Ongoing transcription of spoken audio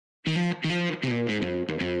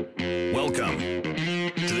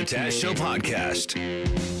Taz Show podcast.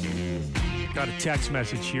 Got a text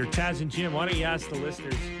message here. Taz and Jim, why don't you ask the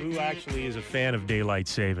listeners who actually is a fan of daylight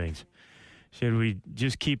savings? Should we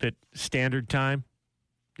just keep it standard time?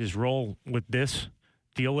 Just roll with this?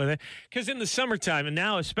 Deal with it? Because in the summertime, and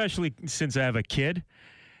now especially since I have a kid,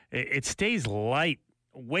 it stays light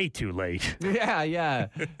way too late. Yeah.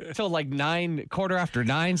 Till like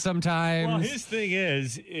 9:15 sometimes. Well, his thing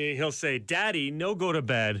is, he'll say, Daddy, no go to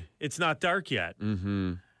bed. It's not dark yet.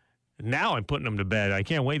 Mm-hmm. Now I'm putting him to bed. I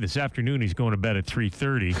can't wait. This afternoon he's going to bed at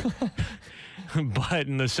 3:30. But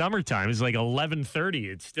in the summertime, it's like 11:30.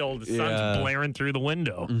 It's still, the sun's blaring through the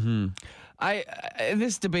window. Mm-hmm.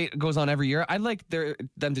 This debate goes on every year. I'd like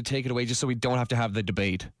them to take it away just so we don't have to have the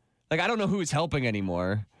debate. Like, I don't know who's helping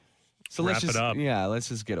anymore. So let's just, let's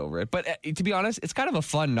just get over it. But to be honest, it's kind of a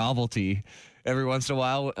fun novelty every once in a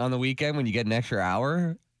while on the weekend when you get an extra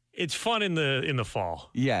hour. It's fun in the fall.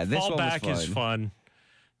 Yeah, this fall one back was fun. is fun.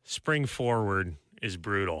 Spring forward is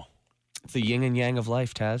brutal. It's the yin and yang of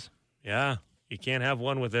life, Taz. Yeah, you can't have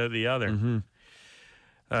one without the other. Mm-hmm.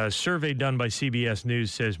 A survey done by CBS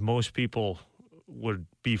News says most people would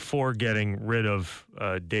be for getting rid of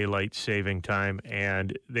daylight saving time,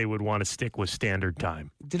 and they would want to stick with standard time.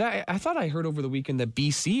 I thought I heard over the weekend that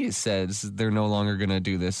BC says they're no longer going to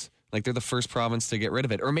do this. Like, they're the first province to get rid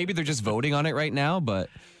of it. Or maybe they're just voting on it right now, but...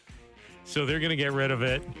 So they're going to get rid of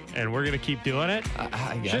it, and we're going to keep doing it?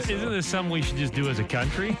 I guess so. Isn't this something we should just do as a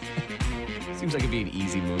country? Seems like it'd be an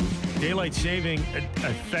easy move. Daylight saving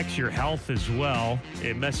affects your health as well.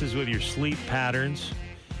 It messes with your sleep patterns.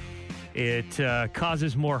 It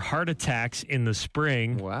causes more heart attacks in the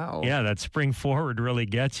spring. Wow. Yeah, that spring forward really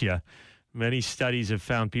gets you. Many studies have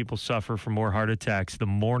found people suffer from more heart attacks the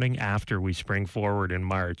morning after we spring forward in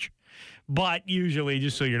March. But usually,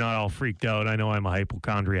 just so you're not all freaked out, I know I'm a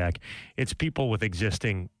hypochondriac, it's people with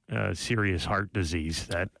existing serious heart disease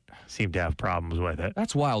that seem to have problems with it.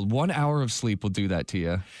 That's wild. 1 hour of sleep will do that to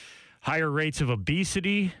you. Higher rates of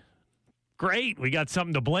obesity. Great. We got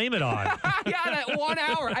something to blame it on. Yeah, that 1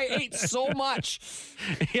 hour. I ate so much.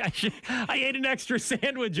 Yeah, I ate an extra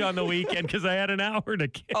sandwich on the weekend because I had an hour to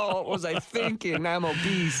kill. Oh, what was I thinking? I'm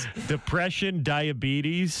obese. Depression,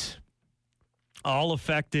 diabetes, all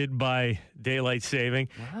affected by daylight saving.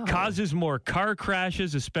 Wow. Causes more car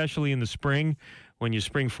crashes, especially in the spring when you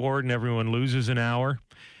spring forward and everyone loses an hour.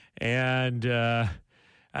 And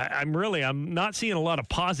I'm not seeing a lot of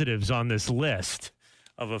positives on this list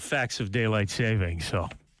of effects of daylight saving. So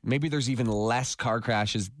maybe there's even less car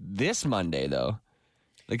crashes this Monday, though.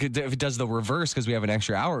 Like, if it does the reverse because we have an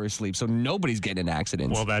extra hour of sleep, so nobody's getting in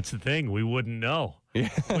accidents. Well, that's the thing. We wouldn't know. We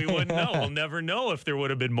wouldn't know. We'll never know if there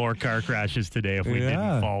would have been more car crashes today if we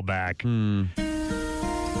didn't fall back. Hello,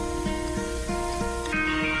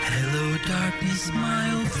 darkness,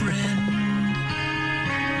 my old friend.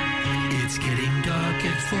 It's getting dark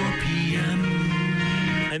at 4 p.m.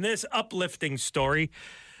 And this uplifting story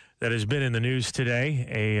that has been in the news today,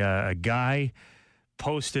 a guy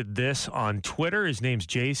posted this on Twitter. His name's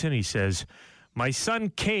Jason. He says, my son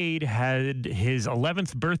Cade had his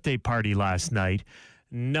 11th birthday party last night.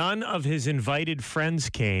 None of his invited friends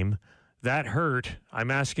came. That hurt. I'm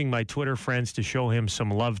asking my Twitter friends to show him some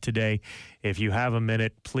love today. If you have a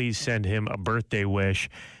minute, please send him a birthday wish.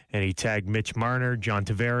 And he tagged Mitch Marner, John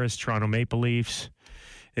Tavares, Toronto Maple Leafs.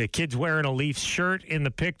 The kid's wearing a Leafs shirt in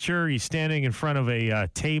the picture. He's standing in front of a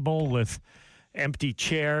table with empty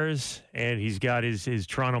chairs, and he's got his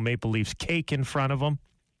Toronto Maple Leafs cake in front of him.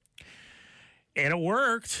 And it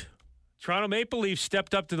worked. Toronto Maple Leafs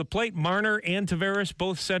stepped up to the plate. Marner and Tavares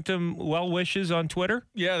both sent him well wishes on Twitter.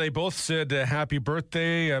 Yeah, they both said happy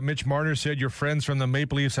birthday. Mitch Marner said your friends from the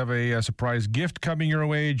Maple Leafs have a surprise gift coming your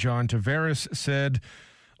way. John Tavares said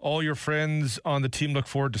all your friends on the team look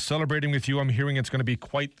forward to celebrating with you. I'm hearing it's going to be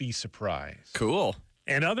quite the surprise. Cool.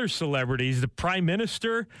 And other celebrities, the Prime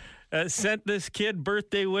Minister sent this kid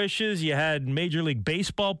birthday wishes. You had Major League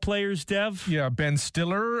Baseball players, Dev. Yeah, Ben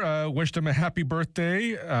Stiller wished him a happy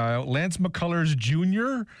birthday. Lance McCullers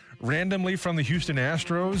Jr., randomly from the Houston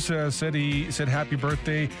Astros, said happy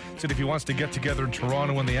birthday. Said if he wants to get together in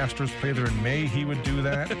Toronto when the Astros play there in May, he would do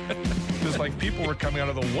that. It was like people were coming out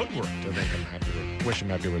of the woodwork to wish him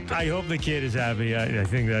happy birthday. I hope the kid is happy. I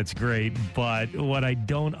think that's great. But what I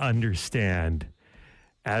don't understand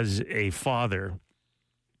as a father,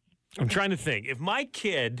 I'm trying to think. If my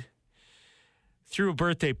kid threw a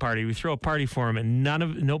birthday party, we throw a party for him, and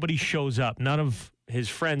nobody shows up, none of his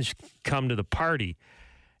friends come to the party,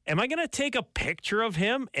 am I going to take a picture of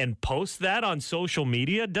him and post that on social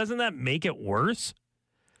media? Doesn't that make it worse?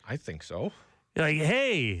 I think so. Like,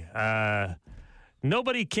 hey,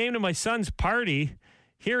 nobody came to my son's party.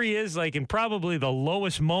 here he is, like in probably the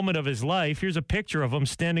lowest moment of his life. Here's a picture of him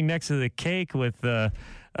standing next to the cake with a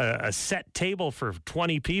set table for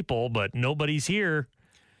 20 people, but nobody's here.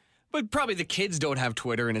 But probably the kids don't have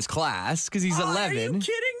Twitter in his class because he's 11. Are you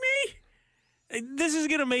kidding me? This is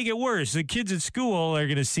going to make it worse. The kids at school are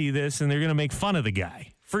going to see this, and they're going to make fun of the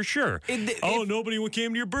guy, for sure. Nobody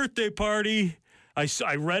came to your birthday party.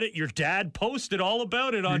 I read it. Your dad posted all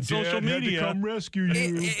about it on social media. Had to come rescue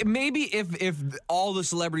you. Maybe if all the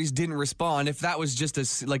celebrities didn't respond, if that was just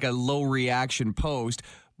a low reaction post.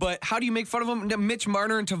 But how do you make fun of him? Mitch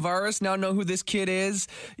Marner and Tavares now know who this kid is.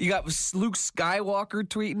 You got Luke Skywalker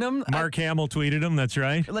tweeting him. Mark Hamill tweeted him. That's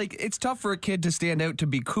right. Like, it's tough for a kid to stand out to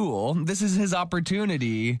be cool. This is his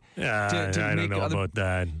opportunity. I don't know about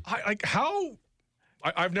that.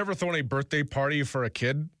 I've never thrown a birthday party for a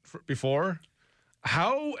kid before.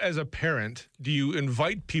 How, as a parent, do you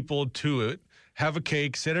invite people to it, have a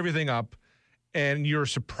cake, set everything up, and you're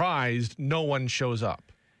surprised no one shows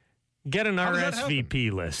up? Get an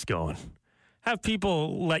RSVP list going. Have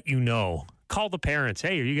people let you know. Call the parents.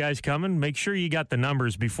 Hey, are you guys coming? Make sure you got the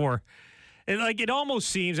numbers before. It almost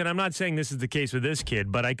seems, and I'm not saying this is the case with this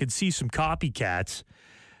kid, but I could see some copycats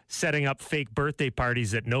setting up fake birthday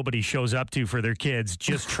parties that nobody shows up to for their kids,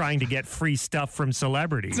 just trying to get free stuff from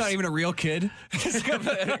celebrities. It's not even a real kid.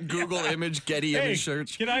 Google image, Getty image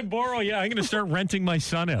search. Can I borrow? Yeah, I'm going to start renting my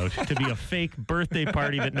son out to be a fake birthday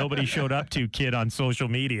party that nobody showed up to kid on social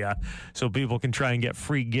media, so people can try and get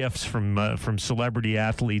free gifts from celebrity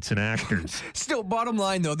athletes and actors. Still, bottom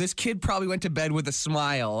line though, this kid probably went to bed with a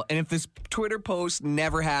smile, and if this Twitter post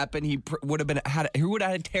never happened, he would have had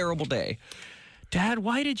a terrible day. Dad,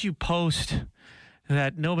 why did you post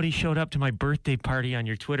that nobody showed up to my birthday party on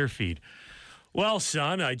your Twitter feed? Well,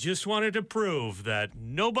 son, I just wanted to prove that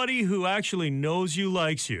nobody who actually knows you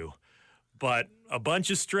likes you, but a bunch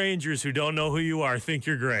of strangers who don't know who you are think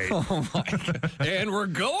you're great. Oh, my God. And we're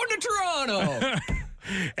going to Toronto.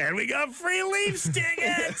 And we got free Leafs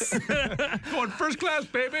tickets. Going first class,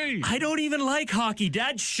 baby. I don't even like hockey,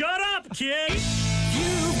 Dad. Shut up, kid.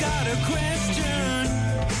 You got a question?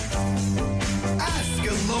 Ask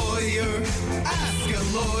a lawyer. Ask a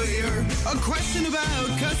lawyer. A question about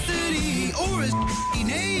custody or a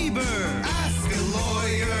neighbor. Ask a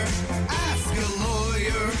lawyer. Ask a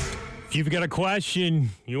lawyer. If you've got a question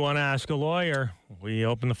you want to ask a lawyer, we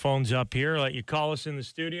open the phones up here, let you call us in the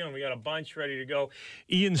studio, and we got a bunch ready to go.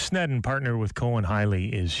 Ian Snedden, partner with Cohen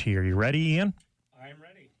Hiley, is here. You ready, Ian? I'm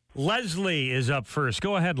ready. Leslie is up first.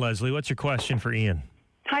 Go ahead, Leslie. What's your question for Ian?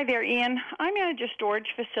 Hi there, Ian. I manage a storage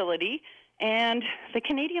facility, and the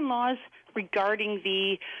Canadian laws regarding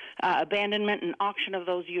the abandonment and auction of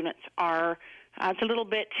those units are it's a little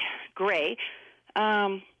bit gray.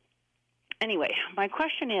 Anyway, my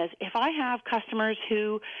question is, if I have customers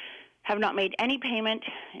who have not made any payment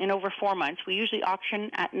in over 4 months, we usually auction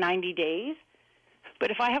at 90 days, but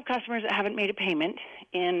if I have customers that haven't made a payment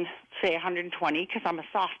in, say, 120, because I'm a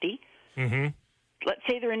softie, let's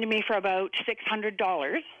say they're into me for about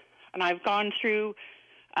 $600, and I've gone through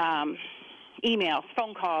emails,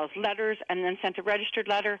 phone calls, letters, and then sent a registered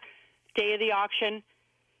letter, day of the auction.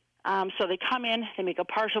 So they come in, they make a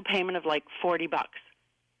partial payment of like $40.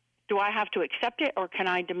 Do I have to accept it, or can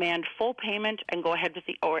I demand full payment and go ahead with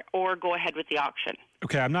the or go ahead with the auction?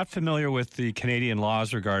 Okay, I'm not familiar with the Canadian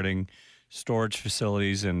laws regarding storage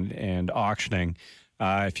facilities and auctioning.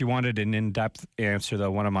 If you wanted an in-depth answer,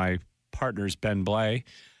 though, one of my partners, Ben Blay,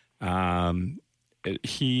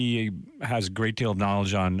 he has a great deal of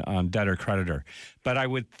knowledge on debtor-creditor. But I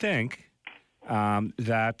would think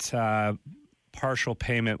that partial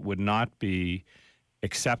payment would not be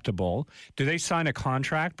acceptable. Do they sign a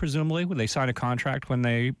contract, presumably? Would they sign a contract when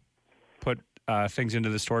they put things into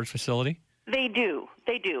the storage facility? They do.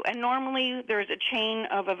 They do. And normally there's a chain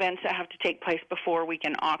of events that have to take place before we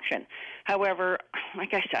can auction. However,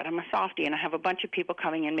 like I said, I'm a softie, and I have a bunch of people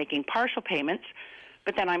coming in making partial payments,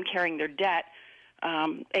 but then I'm carrying their debt.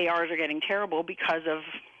 ARs are getting terrible because of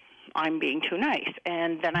I'm being too nice.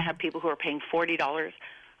 And then I have people who are paying $40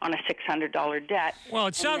 on a $600 debt. Well,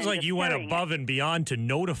 it sounds like you went above and beyond to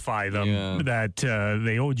notify them that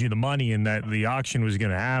they owed you the money and that the auction was going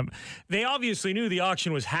to happen. They obviously knew the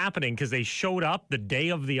auction was happening because they showed up the day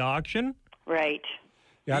of the auction. Right.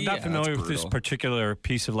 Yeah, I'm not familiar with this particular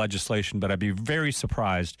piece of legislation, but I'd be very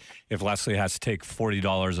surprised if Leslie has to take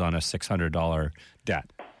 $40 on a $600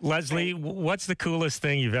 debt. Leslie, what's the coolest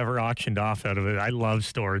thing you've ever auctioned off out of it? I love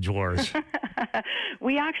Storage Wars.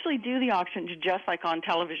 We actually do the auctions just like on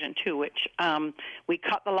television, too, which we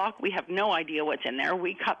cut the lock. We have no idea what's in there.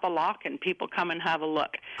 We cut the lock, and people come and have a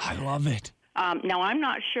look. I love it. Now, I'm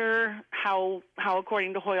not sure how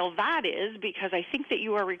according to Hoyle, that is, because I think that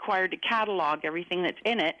you are required to catalog everything that's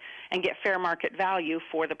in it and get fair market value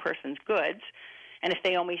for the person's goods. And if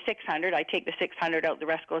they owe me $600, I take the $600 out. The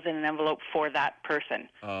rest goes in an envelope for that person.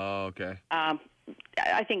 Oh, okay.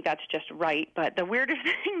 I think that's just right. But the weirdest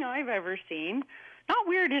thing I've ever seen, not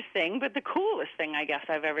weirdest thing, but the coolest thing I guess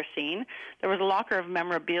I've ever seen, there was a locker of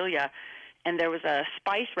memorabilia, and there was a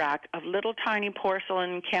spice rack of little tiny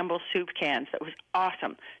porcelain Campbell's soup cans that was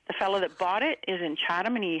awesome. The fellow that bought it is in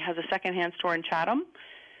Chatham, and he has a secondhand store in Chatham.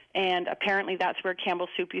 And apparently that's where Campbell's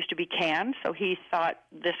soup used to be canned. So he thought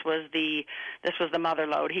this was the mother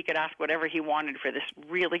lode. He could ask whatever he wanted for this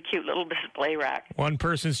really cute little display rack. One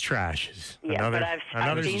person's trash is but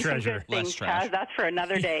I've seen treasure. Some good things, Chaz. That's for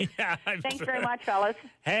another day. Thanks very much, fellas.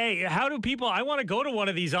 Hey, how do people? I want to go to one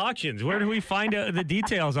of these auctions. Where do we find the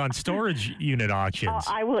details on storage unit auctions?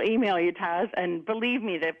 I will email you, Taz. And believe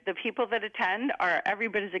me, the people that attend are every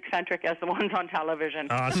bit as eccentric as the ones on television.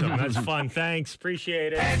 Awesome. That's fun. Thanks.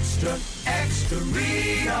 Appreciate it. Extra, extra,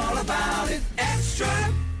 read all about it. Extra.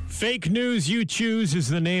 Fake News You Choose is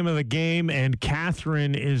the name of the game, and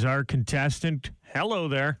Catherine is our contestant. Hello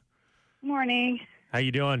there. Morning. How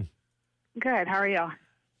you doing? Good. How are you?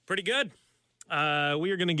 Pretty good. We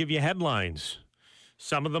are going to give you headlines.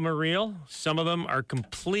 Some of them are real. Some of them are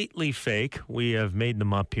completely fake. We have made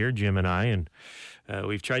them up here, Jim and I, and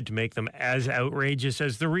we've tried to make them as outrageous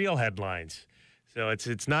as the real headlines. So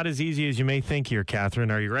it's not as easy as you may think here,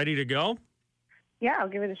 Catherine. Are you ready to go? Yeah, I'll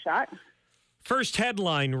give it a shot. First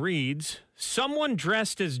headline reads, someone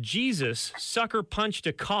dressed as Jesus sucker punched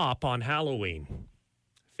a cop on Halloween.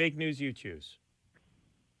 Fake News You Choose.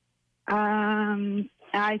 I'd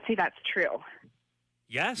say that's true.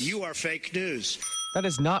 Yes? You are fake news. That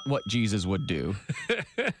is not what Jesus would do.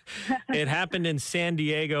 It happened in San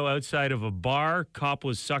Diego outside of a bar. Cop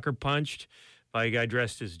was sucker punched by a guy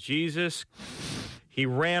dressed as Jesus. He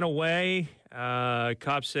ran away.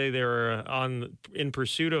 Cops say they were in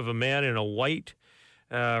pursuit of a man in a white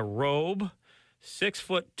robe,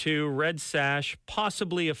 6'2", red sash,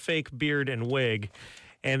 possibly a fake beard and wig.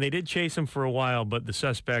 And they did chase him for a while, but the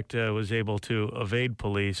suspect was able to evade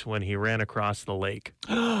police when he ran across the lake.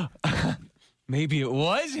 Maybe it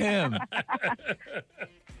was him.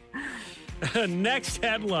 Next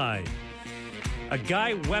headline. A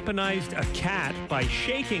guy weaponized a cat by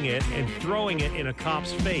shaking it and throwing it in a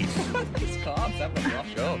cop's face. These cops have a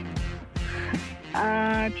rough show.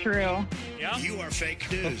 True. Yeah? You are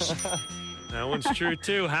fake news. That one's true,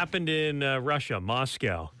 too. Happened in Russia,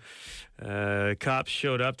 Moscow. Cops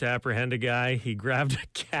showed up to apprehend a guy. He grabbed a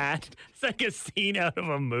cat. It's like a scene out of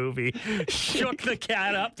a movie. Shook the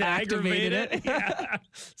cat up to aggravate it. Yeah.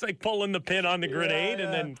 It's like pulling the pin on the grenade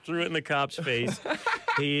and then threw it in the cop's face.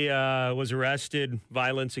 He was arrested,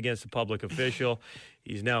 violence against a public official.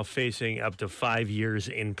 He's now facing up to 5 years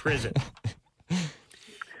in prison.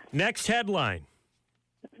 Next headline.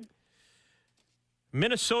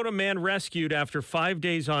 Minnesota man rescued after 5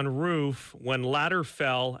 days on roof when ladder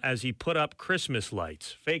fell as he put up Christmas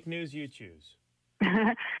lights. Fake News You Choose.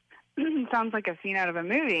 Sounds like a scene out of a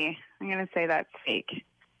movie. I'm going to say that's fake.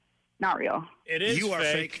 Not real. It is You are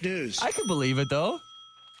fake news. I could believe it, though.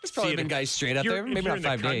 There's probably been guys straight up there. Maybe not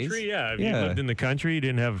 5 days. Yeah, if you lived in the country, you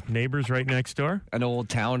didn't have neighbors right next door. An old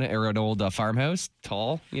town or an old farmhouse,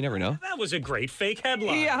 tall. You never know. That was a great fake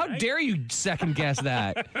headline. Yeah, how dare you second guess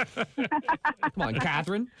that? Come on,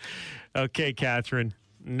 Catherine. Okay, Catherine.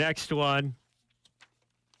 Next one.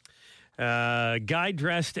 Guy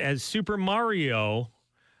dressed as Super Mario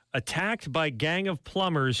attacked by gang of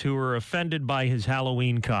plumbers who were offended by his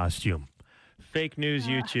Halloween costume. Fake News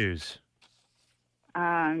You Choose.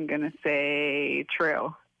 I'm going to say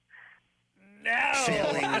true. No.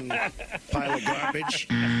 Failing pile of garbage.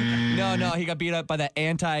 No, he got beat up by the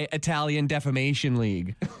Anti-Italian Defamation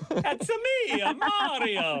League. That's me,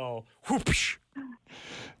 Mario. Whoopsh.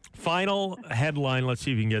 Final headline. Let's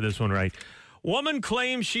see if you can get this one right. Woman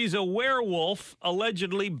claims she's a werewolf,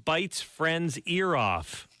 allegedly bites friend's ear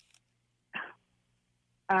off.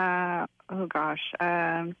 Oh, gosh.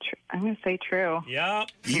 I'm going to say true. Yep.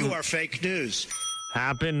 You are fake news.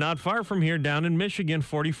 Happened not far from here, down in Michigan.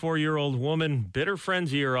 44-year-old woman bit her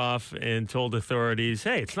friend's ear off and told authorities,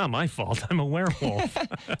 hey, it's not my fault. I'm a werewolf.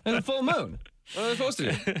 And a full moon. What are they supposed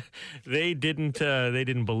to do? They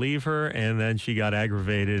didn't believe her, and then she got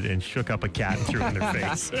aggravated and shook up a cat and threw it in their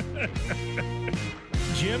face.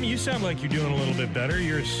 Jim, you sound like you're doing a little bit better.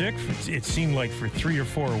 You're sick, it seemed like, for 3 or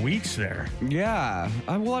 4 weeks there. Yeah.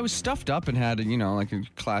 I was stuffed up and had, like a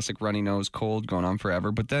classic runny nose cold going on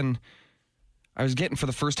forever. But then I was getting for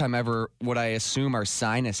the first time ever what I assume are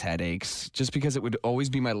sinus headaches, just because it would always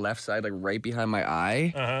be my left side, like right behind my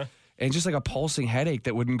eye. Uh-huh. And just like a pulsing headache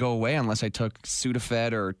that wouldn't go away unless I took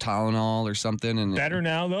Sudafed or Tylenol or something. And Better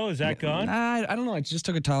now, though? Is that gone? I don't know. I just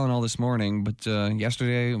took a Tylenol this morning, but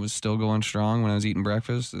yesterday it was still going strong when I was eating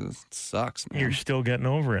breakfast. It sucks, man. You're still getting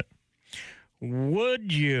over it.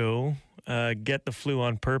 Would you get the flu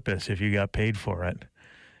on purpose if you got paid for it?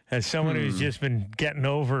 As someone who's just been getting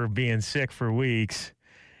over being sick for weeks,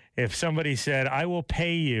 if somebody said, I will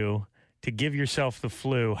pay you to give yourself the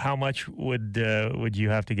flu, how much would you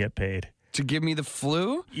have to get paid? To give me the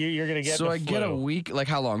flu? You're going to get the flu. So I get a week, like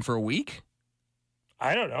how long? For a week?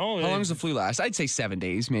 I don't know. How long does the flu last? I'd say 7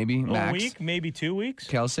 days, maybe, max. A week, maybe 2 weeks?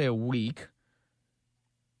 Okay, I'll say a week.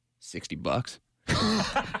 $60.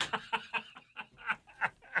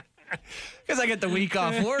 Because I get the week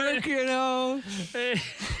off work, you know.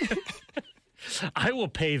 I will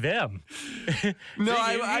pay them. No,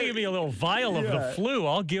 I give me a little vial of the flu.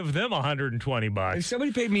 I'll give them $120. If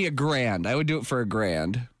somebody paid me $1,000, I would do it for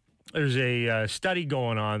 $1,000. There's a study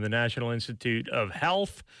going on, the National Institute of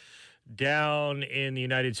Health, down in the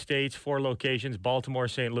United States, 4 locations: Baltimore,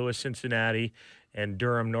 St. Louis, Cincinnati, and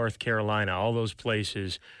Durham, North Carolina. All those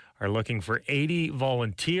places are looking for 80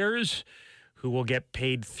 volunteers who will get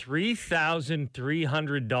paid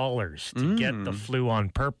 $3,300 to get the flu on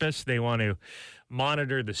purpose. They want to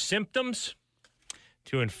monitor the symptoms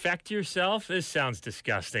to infect yourself. This sounds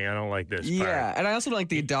disgusting. I don't like this part. Yeah, and I also don't like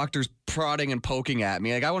the doctors prodding and poking at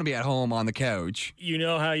me. Like, I want to be at home on the couch. You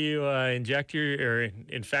know how you infect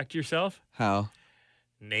yourself? How?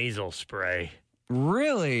 Nasal spray.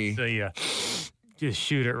 Really? So you just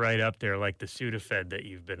shoot it right up there like the Sudafed that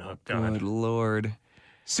you've been hooked on. Good Lord.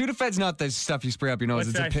 Sudafed's not the stuff you spray up your nose.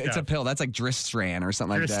 It's a pill. That's like Dristran or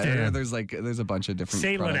something like that. There's a bunch of different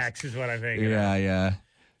Salinex is what I'm thinking. Yeah.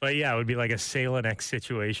 But yeah, it would be like a Salinex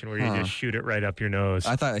situation where you just shoot it right up your nose.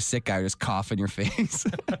 I thought a sick guy would just cough in your face.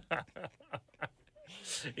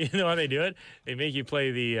 You know how they do it? They make you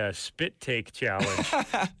play the spit take challenge.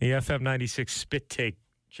 The FM 96 spit take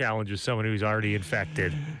challenge with someone who's already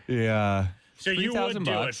infected. Yeah. So you would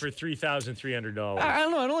do it for $3,300. I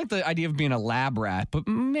don't know. I don't like the idea of being a lab rat, but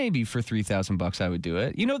maybe for $3,000 I would do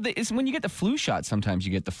it. You know, it's when you get the flu shot, sometimes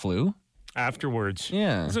you get the flu. Afterwards.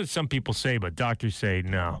 Yeah. That's what some people say, but doctors say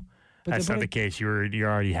no. That's not the case. You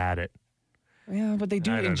already had it. Yeah, but they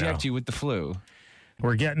do inject you with the flu.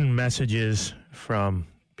 We're getting messages from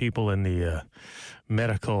people in the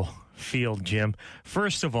medical field, Jim.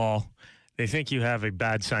 First of all, they think you have a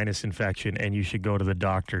bad sinus infection and you should go to the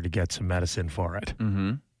doctor to get some medicine for it.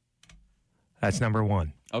 Mm-hmm. That's number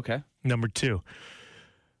one. Okay. Number two.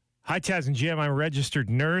 Hi, Taz and Jim. I'm a registered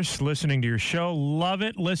nurse listening to your show. Love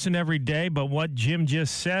it. Listen every day. But what Jim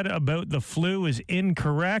just said about the flu is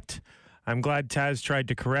incorrect. I'm glad Taz tried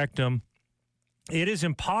to correct him. It is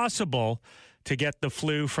impossible to get the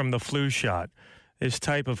flu from the flu shot. This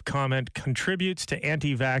type of comment contributes to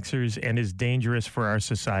anti-vaxxers and is dangerous for our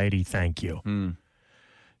society. Thank you.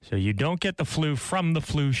 So you don't get the flu from the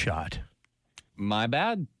flu shot. My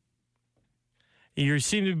bad. You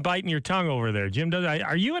seem to be biting your tongue over there, Jim.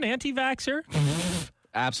 Are you an anti-vaxxer?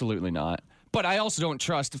 Absolutely not. But I also don't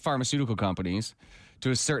trust pharmaceutical companies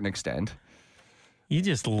to a certain extent. You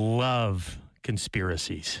just love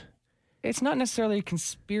conspiracies. It's not necessarily a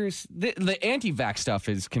conspiracy. The anti-vax stuff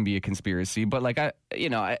can be a conspiracy, but like I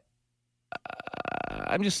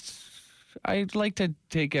like to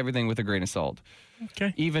take everything with a grain of salt.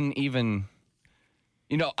 Okay. Even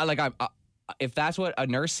if that's what a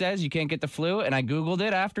nurse says, you can't get the flu, and I Googled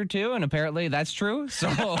it after too, and apparently that's true. So,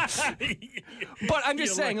 but I'm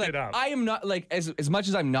just saying, like, I am not like as much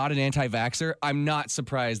as I'm not an anti-vaxxer, I'm not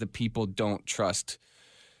surprised that people don't trust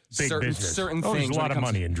certain things. There's a lot of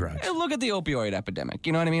money in drugs. Look at the opioid epidemic.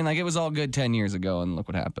 You know what I mean? Like, it was all good 10 years ago, and look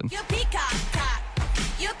what happened.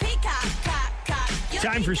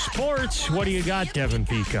 Time for sports. What do you got, Devin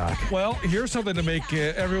Peacock? Well, here's something to make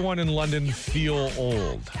everyone in London feel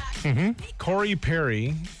old. Corey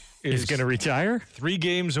Perry is going to retire 3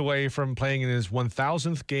 games away from playing in his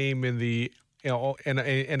 1,000th game in the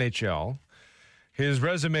NHL. His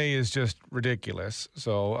resume is just ridiculous.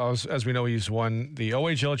 So, as we know, he's won the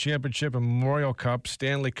OHL Championship, Memorial Cup,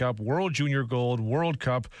 Stanley Cup, World Junior Gold, World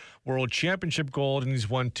Cup, World Championship Gold, and he's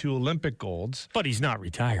won 2 Olympic Golds. But he's not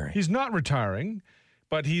retiring. He's not retiring,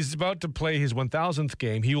 but he's about to play his 1,000th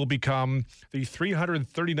game. He will become the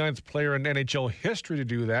 339th player in NHL history to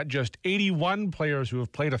do that. Just 81 players who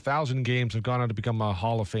have played 1,000 games have gone on to become a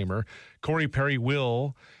Hall of Famer. Corey Perry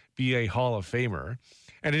will be a Hall of Famer.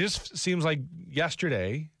 And it just seems like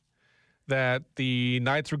yesterday that the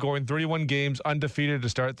Knights were going 31 games undefeated to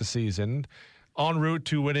start the season. en route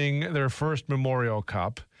to winning their first Memorial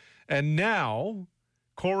Cup. And now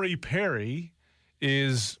Corey Perry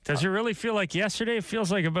is... Does it really feel like yesterday? It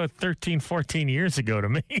feels like about 13, 14 years ago to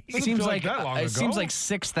me. It seems like that long ago. It seems like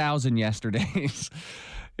 6,000 yesterdays.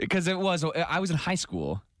 Because I was in high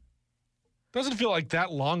school. Doesn't feel like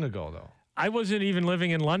that long ago, though. I wasn't even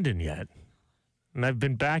living in London yet. And I've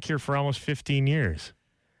been back here for almost 15 years.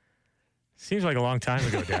 Seems like a long time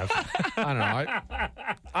ago, Dev. I don't know.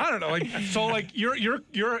 I don't know. Like, so, like, you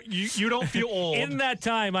don't feel old. In that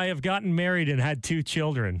time, I have gotten married and had 2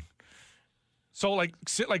 children. So, like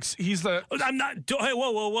he's the... I'm not... Hey,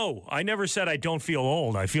 whoa. I never said I don't feel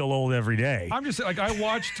old. I feel old every day. I'm just like, I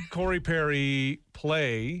watched Corey Perry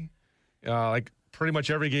play, like, pretty much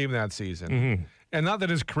every game that season. Mm-hmm. And not that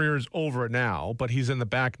his career is over now, but he's in the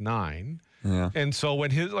back 9. Yeah. And so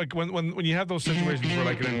when you have those situations where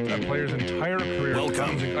like a player's entire career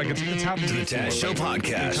comes and, like it's happened to the Taz Show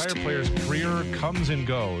podcast. The entire player's career comes and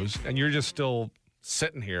goes, and you're just still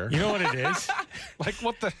sitting here. You know what it is? Like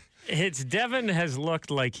what the? It's Devin has looked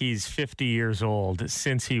like he's 50 years old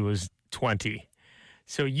since he was 20.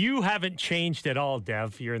 So you haven't changed at all,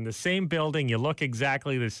 Dev. You're in the same building. You look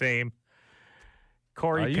exactly the same.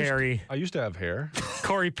 Corey Perry. I used to have hair.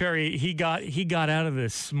 Corey Perry, he got out of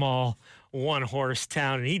this small one-horse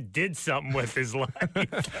town, and he did something with his life.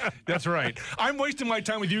 That's right. I'm wasting my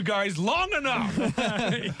time with you guys long enough.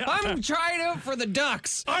 I'm trying out for the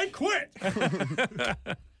Ducks. I quit.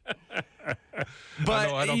 But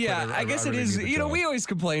I guess it is. You know, we always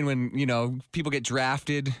complain when people get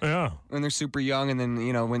drafted. Yeah. When they're super young, and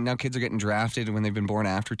then when now kids are getting drafted when they've been born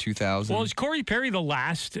after 2000. Well, is Corey Perry the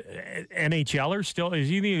last NHLer? Still, is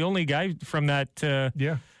he the only guy from that?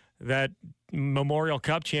 That Memorial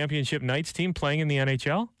Cup championship nights team playing in the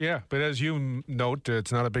NHL? Yeah, but as you note,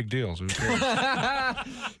 it's not a big deal. So I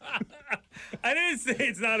didn't say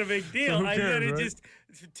it's not a big deal. So I said it right? just,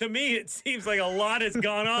 to me, it seems like a lot has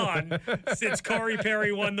gone on since Corey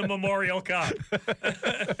Perry won the Memorial Cup.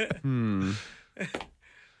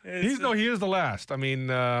 He is the last. I mean,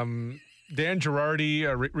 Dan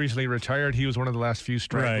Girardi recently retired. He was one of the last few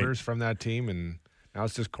stragglers from that team, and now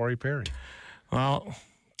it's just Corey Perry. Well,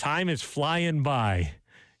 time is flying by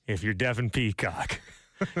if you're Devin Peacock.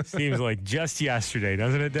 Seems like just yesterday,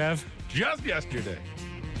 doesn't it, Dev? Just yesterday.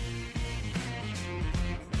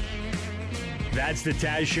 That's the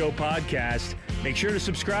Taz Show podcast. Make sure to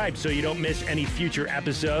subscribe so you don't miss any future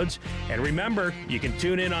episodes. And remember, you can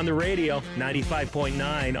tune in on the radio,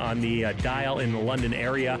 95.9 on the dial in the London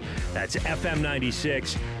area. That's FM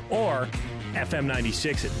 96 or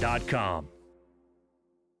FM96.com.